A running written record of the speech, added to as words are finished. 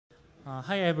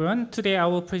Hi everyone. Today I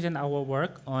will present our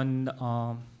work on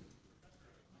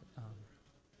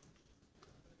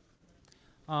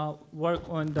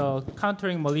the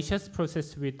countering malicious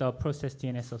process with the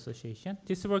Process-DNS association.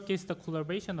 This work is the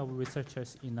collaboration of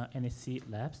researchers in NEC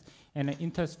labs and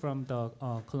interns from the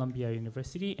Columbia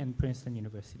University and Princeton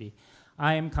University.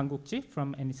 I am Kanguk-ji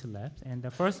from NEC labs, and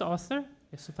the first author,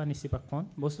 Sufani Sibakon,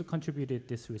 mostly contributed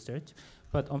this research,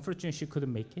 but unfortunately she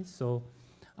couldn't make it, so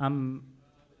I'm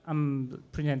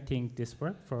presenting this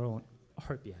work for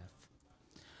her behalf.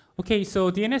 Okay,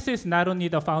 so DNS is not only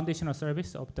the foundational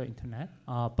service of the internet,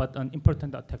 but an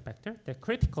important attack vector that's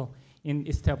critical in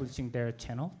establishing their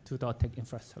channel to the attack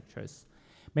infrastructures.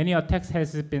 Many attacks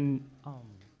has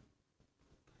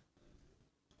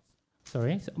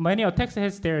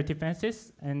their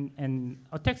defenses, and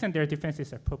attacks and their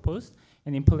defenses are proposed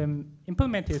and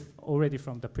implemented already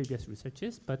from the previous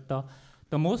researches, but the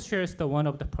most shares the one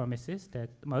of the promises that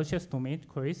malicious domain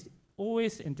queries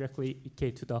always indirectly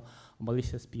equate to the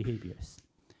malicious behaviors.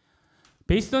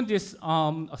 Based on these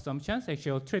assumptions,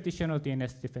 actually traditional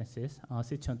DNS defenses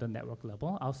sit on the network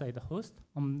level outside the host,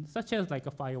 such as like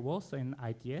a firewalls and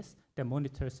IDS that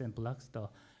monitors and blocks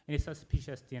any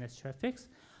suspicious DNS traffics.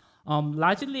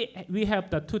 Largely, we have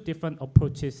the two different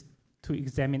approaches to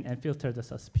examine and filter the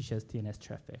suspicious DNS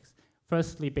traffics.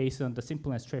 Firstly, based on the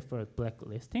simple and straightforward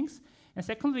blacklistings, and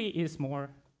secondly is more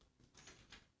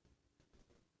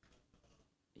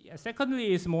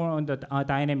on the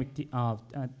dynamic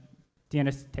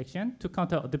DNS detection to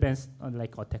counter advanced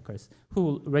like attackers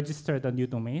who register the new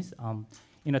domains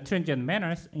in a transient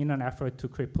manner in an effort to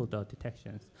cripple the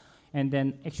detections. And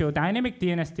then actual dynamic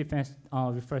DNS defense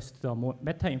refers to the more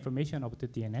meta information of the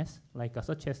DNS, like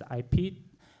such as IP,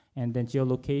 and then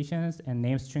geolocations and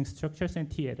name string structures and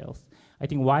DLLs. I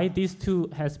think why these two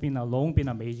has been long been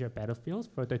a major battlefield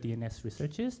for the DNS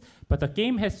researchers, but the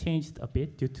game has changed a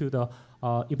bit due to the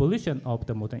evolution of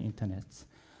the modern internets.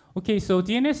 Okay, so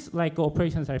DNS like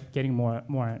operations are getting more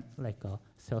like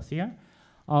stealthier.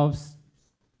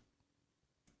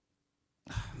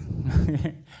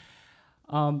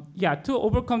 To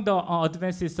overcome the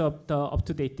advances of the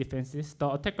up-to-date defenses, the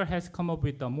attacker has come up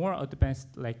with the more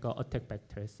advanced like attack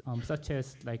vectors, such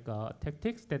as like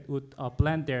tactics that would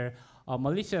blend their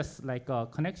malicious like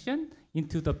connection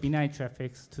into the benign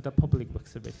traffics to the public web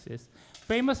services.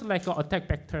 Famous like attack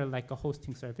vector like a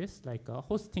hosting service, like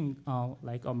hosting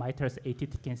like a MITRE's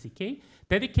ATTK and CK,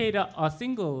 dedicate a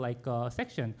single like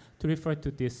section to refer to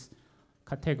these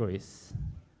categories.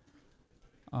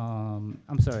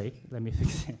 I'm sorry, let me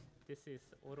fix it. This is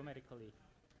automatically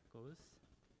goes.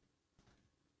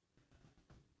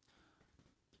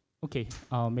 Okay,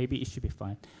 maybe it should be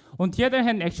fine. On the other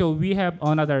hand, actually, we have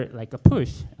another like a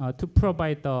push to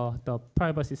provide the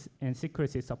privacy and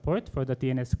secrecy support for the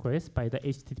DNS queries by the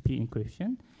HTTP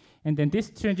encryption. And then this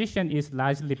transition is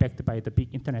largely backed by the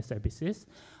big internet services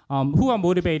who are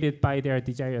motivated by their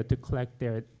desire to collect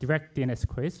their direct DNS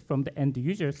queries from the end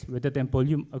users rather than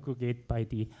volume aggregate by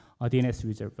the DNS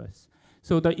reservers.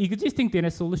 So the existing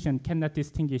DNS solution cannot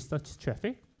distinguish such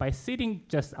traffic by sitting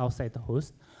just outside the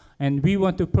host. And we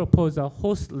want to propose a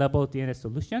host level DNS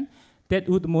solution that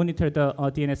would monitor the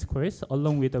DNS queries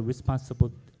along with the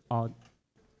responsible,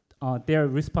 their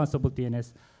responsible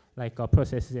DNS like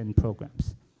processes and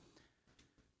programs.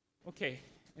 Okay,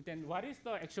 and then what is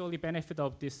the actually benefit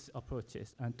of these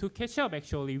approaches? And to catch up,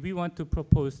 actually, we want to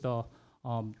propose the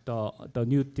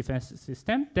new defense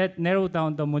system that narrow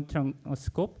down the monitoring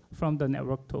scope from the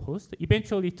network to host,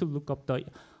 eventually to look up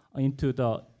into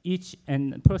the each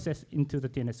and process into the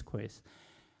DNS queries.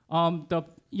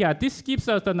 This gives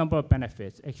us the number of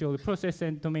benefits. Actually, process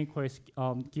and domain queries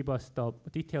give us the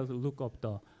detailed look of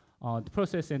the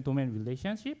process and domain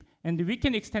relationship, and we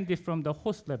can extend it from the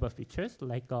host level features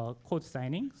like code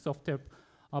signing, software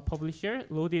publisher,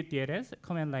 loaded DLLs,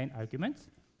 command line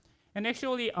arguments. And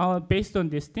actually, based on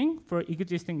this thing, for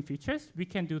existing features, we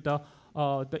can do the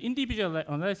individual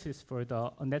analysis for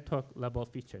the network level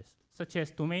features, such as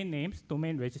domain names,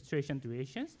 domain registration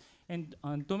durations, and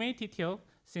domain detail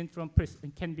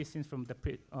can be seen from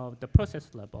the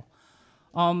process level.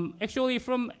 Actually,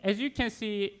 as you can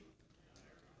see,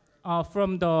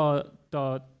 from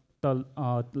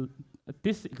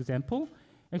this example,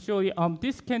 actually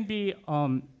this can be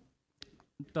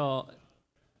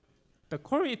the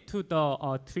query to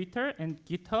the Twitter and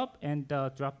GitHub and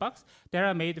Dropbox that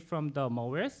are made from the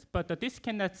malwares, but this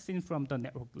cannot seen from the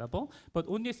network level, but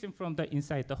only seen from the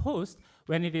inside the host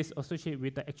when it is associated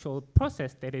with the actual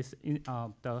process that is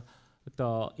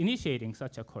the initiating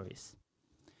such a queries.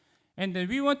 And then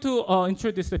we want to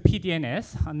introduce the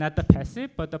PDNS, not the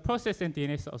passive, but the process and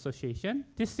DNS association.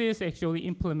 This is actually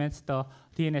implements the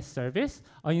DNS service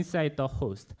inside the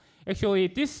host. Actually,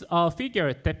 this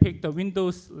figure depicts the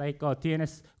Windows like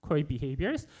DNS query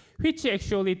behaviors, which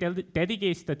actually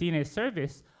dedicates the DNS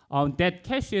service that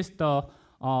caches the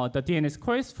DNS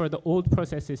queries for the old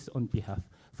processes on behalf.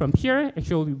 From here,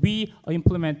 actually, we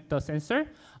implement the sensor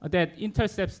that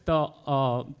intercepts the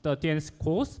DNS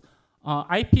calls,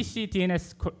 IPC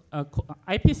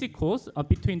calls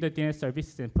between the DNS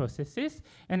services and processes,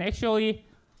 and actually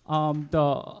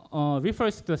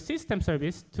refers to the system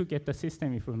service to get the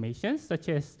system information, such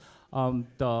as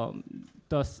the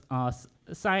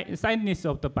signedness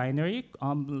of the binary,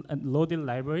 loaded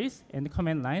libraries, and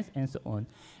command lines, and so on.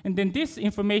 And then these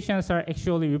informations are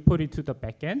actually reported to the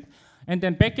backend. And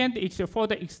then backend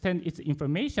further extend its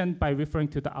information by referring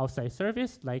to the outside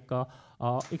service, like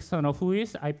external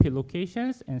whois, IP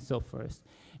locations, and so forth.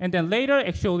 And then later,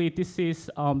 actually, this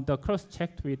is the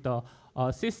cross-checked with the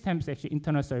systems, actually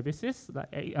internal services,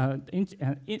 like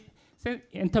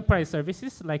enterprise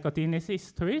services like DNS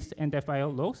histories and the file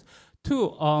logs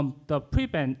to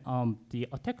prevent the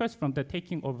attackers from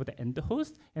taking over the end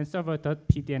host and server the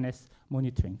PDNS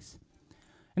monitorings.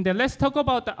 And then let's talk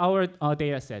about our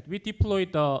data set. We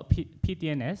deployed the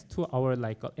PDNS to our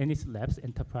NS Labs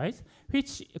enterprise,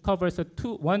 which covers a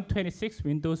 126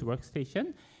 Windows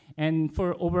workstation, and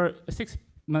for over 6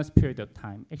 months period of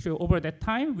time. Actually, over that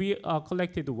time, we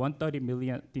collected 130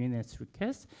 million DNS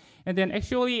requests. And then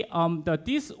actually,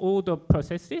 these all the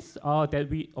processes that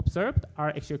we observed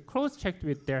are actually cross-checked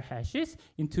with their hashes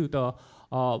into the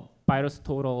virus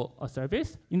total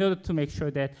service in order to make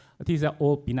sure that these are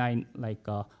all benign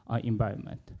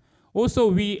environment. Also,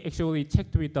 we actually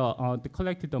checked with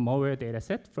collected the malware data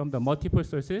set from the multiple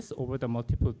sources over the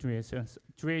multiple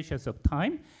durations of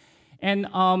time. And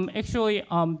actually,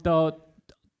 the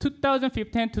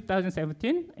 2015,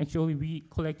 2017, actually, we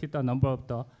collected a number of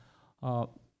the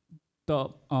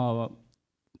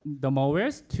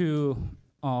malwares to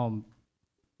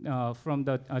from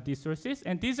these sources,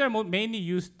 and these are mainly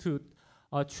used to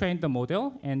train the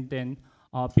model and then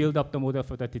build up the model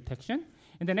for the detection.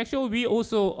 And then actually, we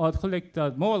also collect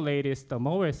the more latest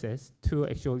malware sets to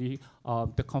actually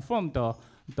confirm the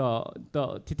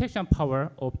detection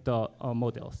power of the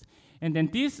models. And then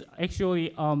these actually,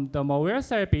 the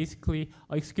malwares are basically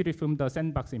executed from the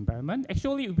sandbox environment.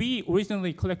 Actually, we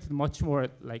originally collected much more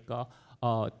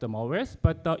the malwares,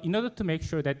 but in order to make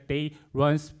sure that they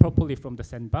runs properly from the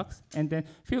sandbox and then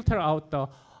filter out the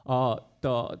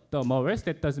malwares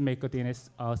that doesn't make a DNS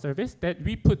service, that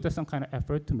we put some kind of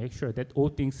effort to make sure that all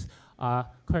things are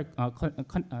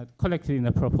collected in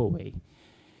a proper way.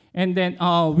 And then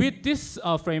with this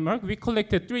framework, we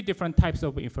collected 3 different types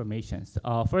of information.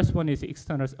 First one is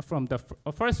external from the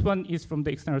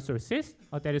external sources,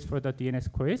 that is for the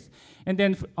DNS queries. And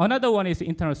then another one is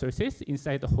internal sources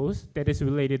inside the host that is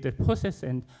related to the process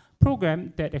and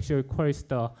program that actually queries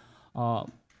the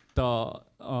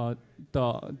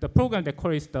program that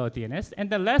queries the DNS. And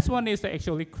the last one is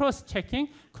actually cross-checking,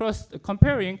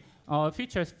 comparing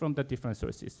features from the different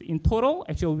sources. In total,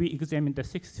 actually, we examined the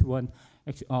 61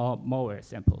 malware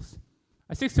samples,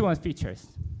 61 features.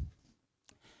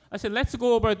 So let's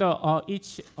go over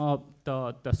each of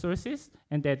the sources,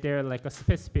 and that they're like a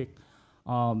specific,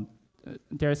 the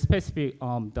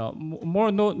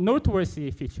more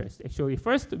noteworthy features. Actually,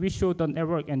 first we showed the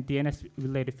network and DNS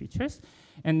related features,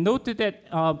 and noted that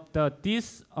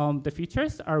the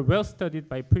features are well studied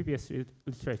by previous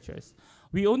literatures.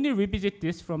 We only revisit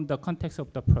this from the context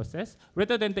of the process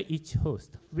rather than each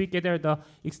host. We gather the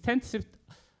extensive.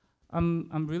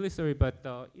 I'm really sorry, but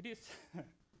it is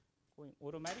going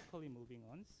automatically moving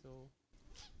on. So.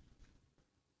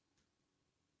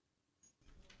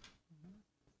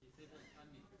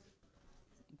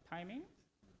 Timing.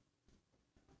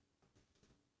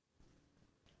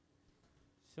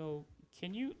 So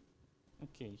can you?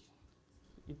 Okay,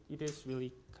 it is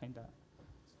really kind of.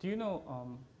 Do you know?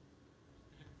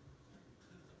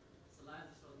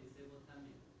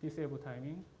 Disable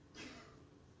timing.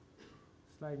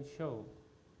 Slide show.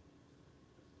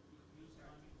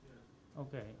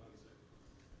 Okay.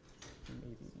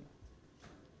 Maybe.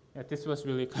 Yeah, this was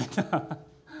really kind of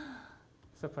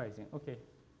surprising. Okay.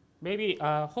 Maybe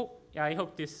I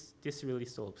hope this really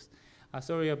solves.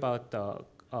 Sorry about the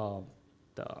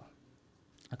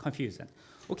confusion.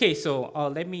 Okay, so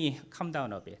let me calm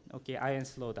down a bit. Okay, I can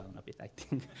slow down a bit, I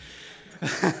think.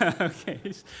 Okay,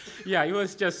 yeah, it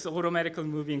was just automatically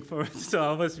moving forward, so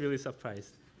I was really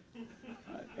surprised.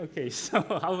 Okay, so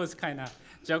I was kind of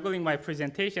juggling my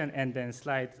presentation and then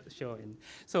slides showing.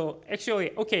 So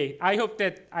actually, okay, I hope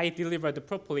that I delivered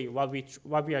properly what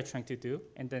we are trying to do,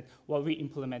 and then what we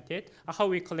implemented, how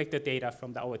we collect the data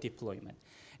from our deployment.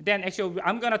 Then actually,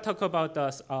 I'm gonna talk about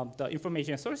the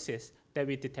information sources that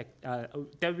we detect,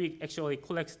 that we actually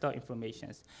collect the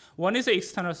informations. One is the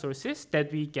external sources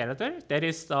that we gather. That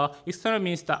is external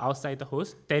means the outside the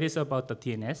host. That is about the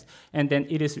DNS, and then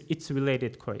its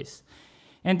related queries.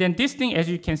 And then this thing, as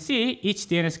you can see, each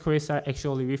DNS queries are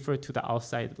actually referred to the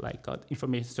outside like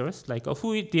information source, like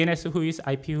who is DNS, who is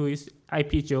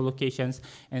IP geolocations,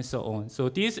 and so on. So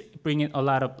these bring in a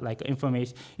lot of like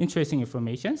interesting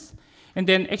informations. And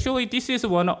then actually, this is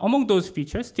one among those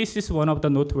features. This is one of the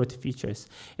noteworthy features.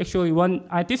 Actually,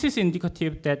 this is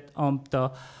indicative that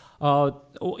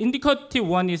indicative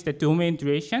one is the domain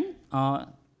duration.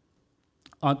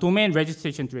 Domain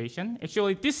registration duration.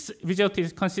 Actually, this result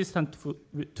is consistent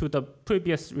to the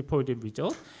previous reported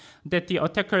result, that the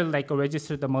attacker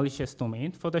registered the malicious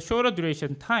domain for the shorter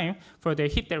duration time for the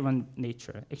hit-and-run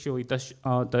nature. Actually,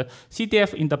 the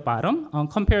CDF in the bottom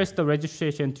compares the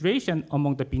registration duration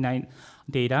among the benign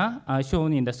data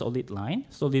shown in the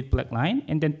solid black line,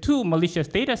 and then two malicious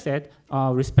data set,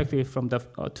 respectively from the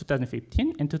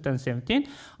 2015 and 2017,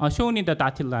 shown in the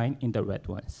dotted line in the red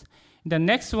ones. The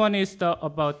next one is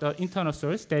about the internal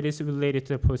source that is related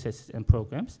to the processes and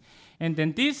programs. And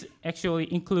then this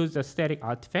actually includes the static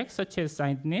artifacts such as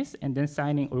signedness and then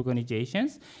signing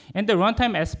organizations, and the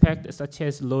runtime aspect such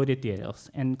as loaded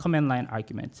DLLs and command line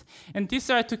arguments. And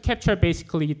these are to capture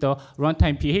basically the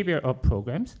runtime behavior of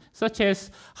programs, such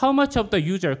as how much of the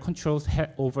user controls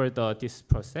over this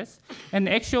process. And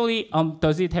actually,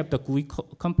 does it have the GUI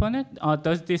component?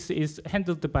 Does this is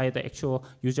handled by the actual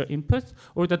user inputs,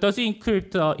 or does it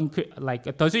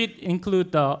does it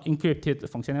include the encrypted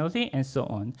functionality and so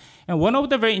on? And one of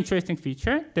the very interesting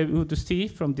features that we would see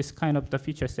from this kind of the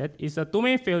feature set is the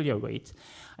domain failure rate.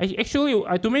 Actually,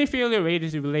 a domain failure rate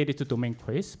is related to domain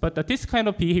queries, but this kind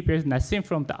of behavior is not seen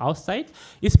from the outside,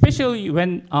 especially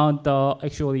when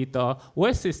the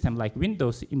OS system like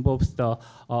Windows involves the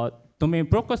domain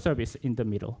broker service in the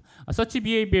middle. Such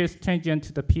behavior is transient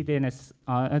to the PDNS.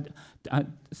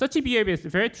 Such behavior is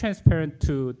very transparent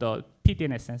to the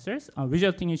PDNS sensors,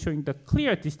 resulting in showing the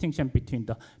clear distinction between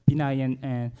the benign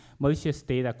and malicious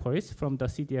data queries from the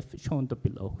CDF shown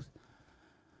below.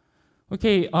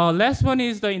 Okay, last one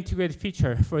is the integrated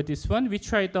feature. For this one, we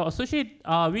try to associate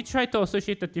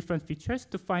the different features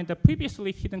to find the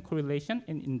previously hidden correlation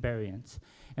and invariance.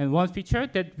 And one feature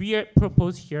that we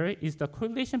propose here is the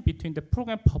correlation between the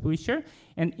program publisher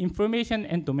and information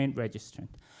and domain registrant.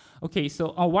 Okay,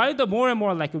 so while the more and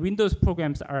more Windows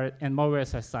programs and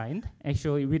malwares are signed,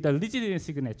 actually with the legitimate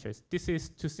signatures, this is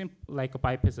to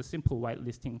bypass a simple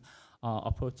whitelisting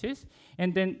approaches.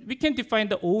 And then we can define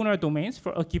the owner domains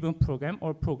for a given program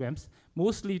or programs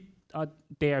mostly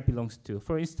there belongs to.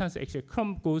 For instance, actually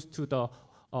Chrome goes to the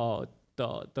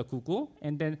Google,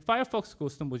 and then Firefox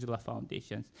goes to Mozilla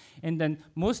Foundations. And then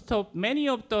many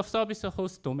of the service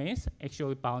host domains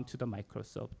actually bound to the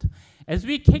Microsoft. As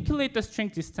we calculate the string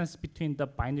distance between the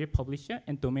binary publisher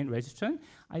and domain registrant,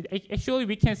 actually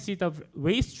we can see the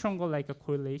way stronger a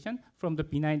correlation from the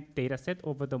benign data set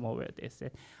over the malware data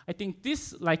set. I think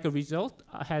this a result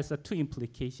has two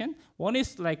implications. One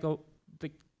is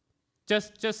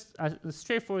just a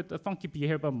straightforward funky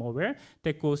behavior malware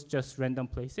that goes just random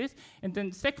places. And then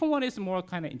the second one is more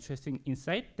kind of interesting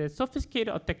insight, that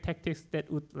sophisticated attack tactics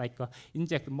that would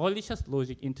inject malicious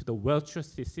logic into the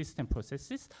well-trusted system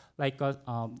processes like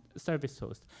a service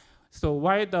host. So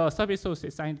while the service host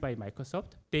is signed by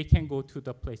Microsoft, they can go to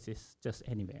the places just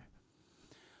anywhere.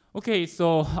 Okay,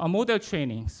 so model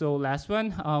training. So last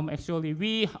one, actually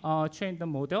we trained the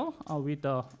model with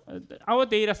our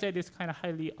data set is kind of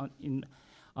highly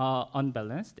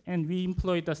unbalanced, and we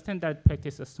employ the standard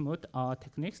practice smooth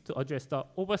techniques to address the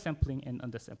oversampling and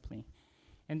undersampling.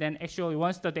 And then actually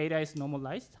once the data is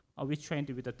normalized, we trained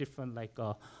with the different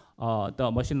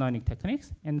the machine learning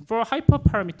techniques. And for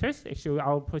hyperparameters, actually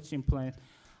our approach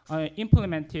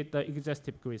implemented the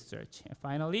exhaustive grid search. And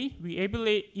finally, we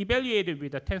evaluated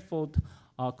with a tenfold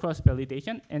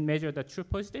cross-validation and measured the true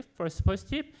positive, false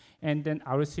positive, and then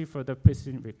RC for the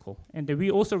precision recall. And then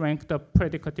we also ranked the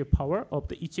predicative power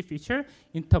of each feature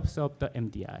in terms of the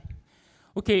MDI.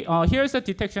 Okay, here's the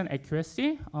detection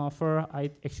accuracy for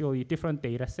actually different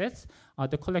data sets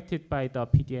collected by the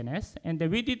PDNS. And then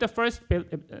we did the first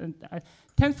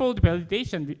tenfold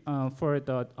validation for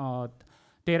the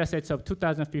data sets of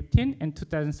 2015 and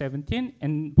 2017,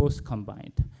 and both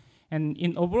combined. And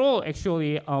in overall,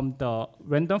 actually, the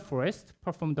random forest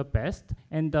performed the best,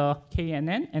 and the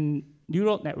KNN and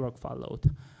neural network followed.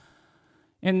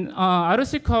 And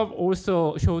ROC curve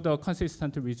also showed a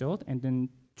consistent result, and then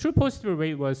true positive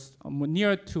rate was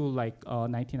near to like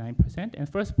 99%, and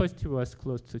false positive was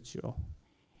close to 0.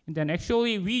 And then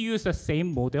actually we used the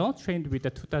same model trained with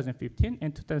the 2015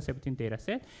 and 2017 data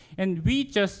set, and we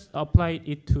just applied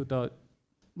it to the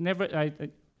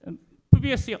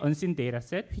previously unseen data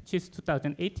set, which is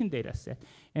 2018 data set.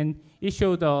 And it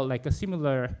showed like a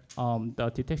similar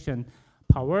the detection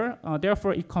power.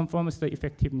 Therefore, it confirms the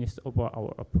effectiveness of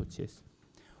our approaches.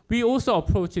 We also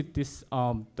approached this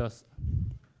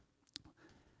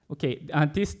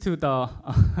this to the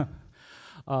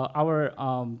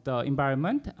the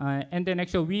environment, and then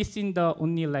actually we seen the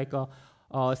only like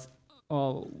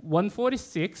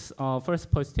 146 false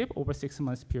positive over 6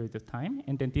 months period of time,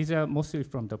 and then these are mostly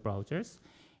from the browsers.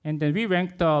 And then we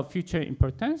ranked the future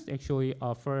importance actually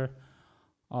for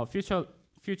future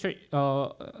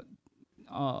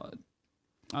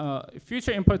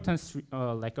importance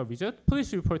like a result.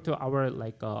 Please report to our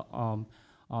like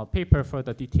paper for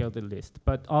the detailed list.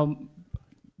 But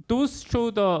those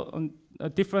show the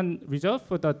different results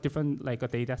for the different like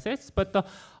data sets. But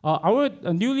our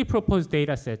newly proposed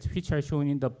data sets, which are shown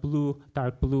in the blue,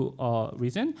 dark blue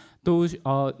region, those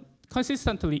are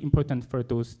consistently important for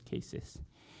those cases.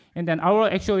 And then our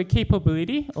actually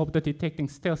capability of the detecting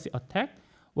stealthy attack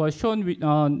was shown with,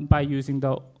 by using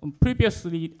the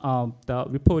previously the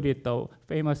reported the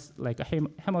famous like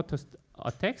Hamilton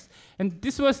attacks, and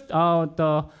this was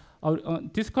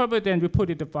discovered and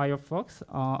reported the Firefox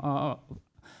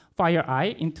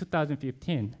FireEye in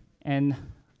 2015. And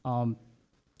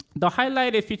the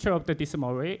highlighted feature of this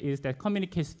malware is that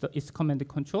communicates its command and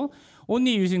control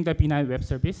only using the benign web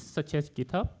service such as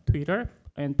GitHub, Twitter,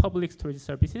 and public storage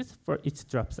services for its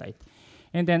drop site.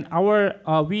 And then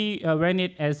we ran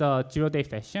it as a zero-day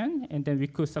fashion, and then we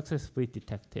could successfully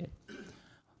detect it.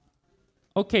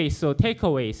 Okay, so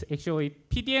takeaways. Actually,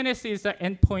 PDNS is an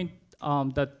endpoint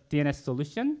the DNS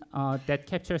solution that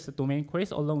captures the domain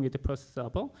queries along with the process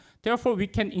level. Therefore, we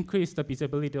can increase the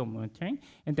visibility of monitoring,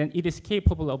 and then it is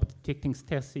capable of detecting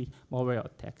stealthy malware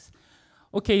attacks.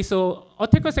 Okay, so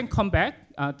attackers can come back.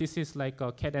 This is like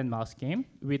a cat and mouse game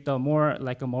with more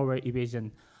like a malware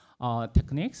evasion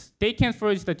techniques. They can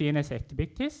forge the DNS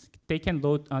activities. They can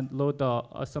load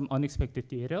some unexpected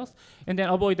DLLs, and then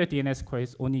avoid the DNS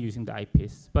queries only using the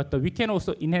IPs. But we can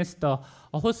also enhance the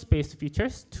host-based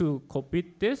features to cope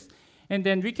with this. And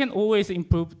then we can always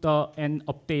improve and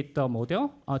update the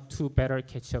model to better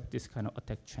catch up this kind of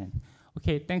attack trend.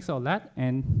 Okay, thanks a lot,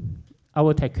 and I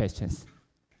will take questions.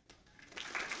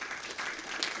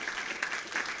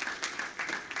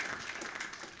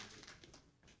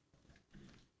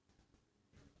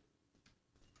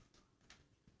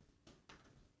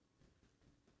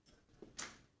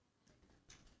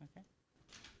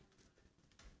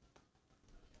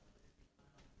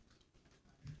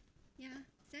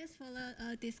 Thanks for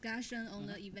the discussion on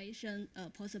the evasion,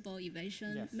 possible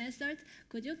evasion method.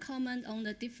 Could you comment on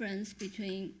the difference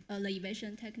between the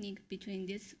evasion technique between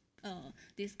this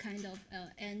kind of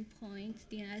endpoint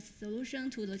DNS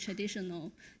solution to the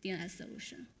traditional DNS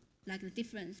solution? Like the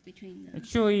difference between the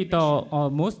actually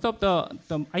most of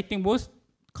the I think most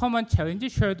common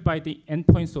challenges shared by the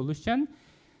endpoint solution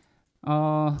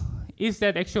is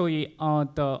that actually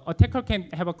the attacker can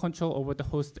have a control over the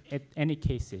host at any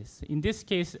cases. In this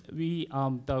case, we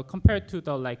compared to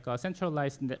the like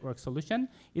centralized network solution,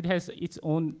 it has its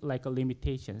own like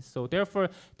limitations. So therefore,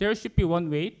 there should be one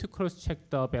way to cross-check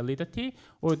the validity,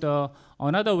 or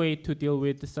another way to deal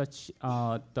with such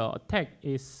the attack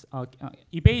is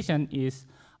evasion is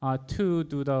to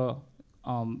do the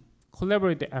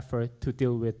collaborative effort to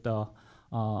deal with the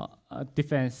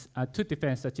defense to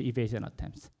defend such evasion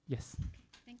attempts. Yes.